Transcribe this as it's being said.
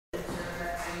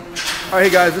All right, hey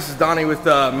guys, this is Donnie with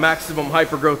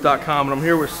MaximumHyperGrowth.com, and I'm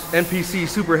here with NPC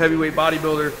super heavyweight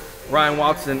bodybuilder Ryan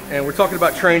Watson, and we're talking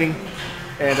about training.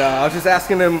 And I was just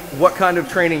asking him what kind of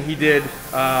training he did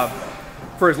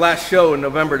for his last show in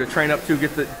November to train up to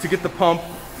get the pump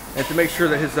and to make sure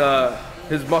that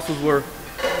his muscles were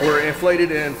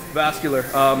inflated and vascular.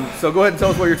 So go ahead and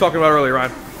tell us what you were talking about earlier,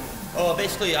 Ryan.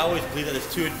 Basically, I always believe that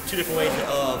there's two different ways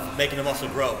of making a muscle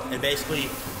grow, and basically,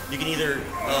 you can either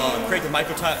create the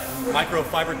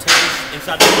microfiber tears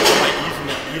inside the muscle by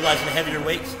utilizing the heavier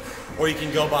weights, or you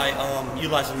can go by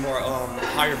utilizing more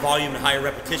higher volume and higher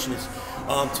repetitions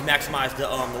to maximize the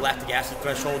lactic acid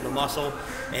threshold in the muscle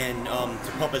and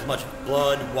to pump as much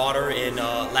blood, water, and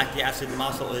lactic acid in the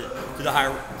muscle through the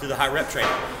high rep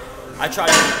training. I try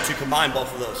to combine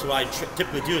both of those. So what I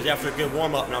typically do is after a good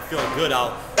warm up and I'm feeling good,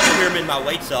 I'll pyramid my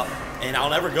weights up, and I'll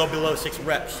never go below 6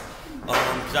 reps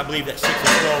because I believe that 6 to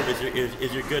 12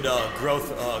 is your good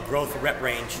growth rep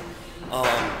range.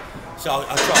 So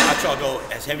I try to go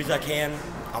as heavy as I can.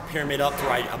 I'll pyramid up to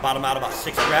where I bottom out about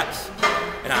 6 reps,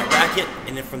 and I rack it,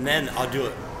 and then from then I'll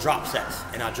do drop sets,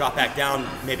 and I'll drop back down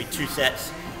maybe 2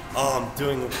 sets,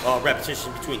 doing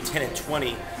repetitions between 10 and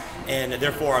 20. And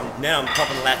therefore, now I'm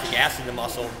pumping the lactic acid in the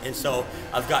muscle, and so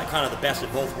I've got kind of the best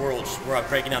of both worlds, where I'm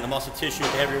breaking down the muscle tissue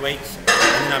with the heavy weights, and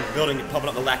then I'm pumping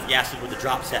up the lactic acid with the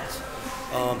drop sets.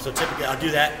 So typically, I'll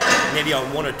do that maybe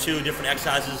on 1 or 2 different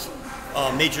exercises.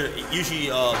 Usually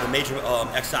the major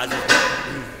exercises,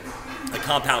 the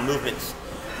compound movements,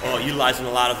 utilizing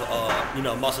a lot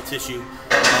of muscle tissue,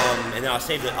 and then I'll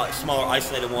save the smaller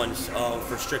isolated ones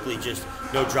for strictly just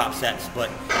no drop sets.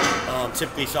 But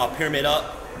typically, so I'll pyramid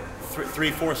up.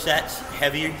 3-4 sets,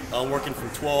 heavy, working from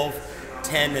 12,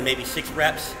 10, and maybe 6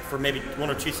 reps for maybe 1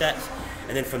 or 2 sets.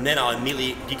 And then from then I'll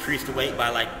immediately decrease the weight by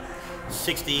like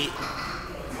 60,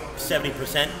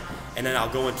 70%. And then I'll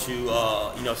go into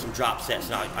some drop sets.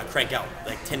 And I crank out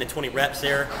like 10 to 20 reps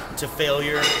there to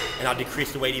failure, and I'll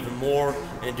decrease the weight even more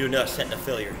and then do another set to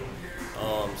failure.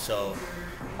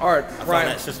 All right, I find Ryan,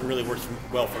 that system really works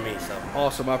well for me. So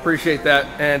awesome, I appreciate that.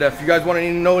 And if you guys want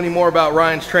to know any more about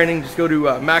Ryan's training, just go to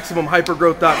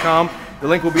MaximumHyperGrowth.com. The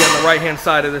link will be on the right-hand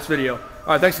side of this video. All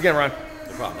right, thanks again, Ryan.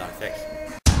 No problem, Doc. Thanks.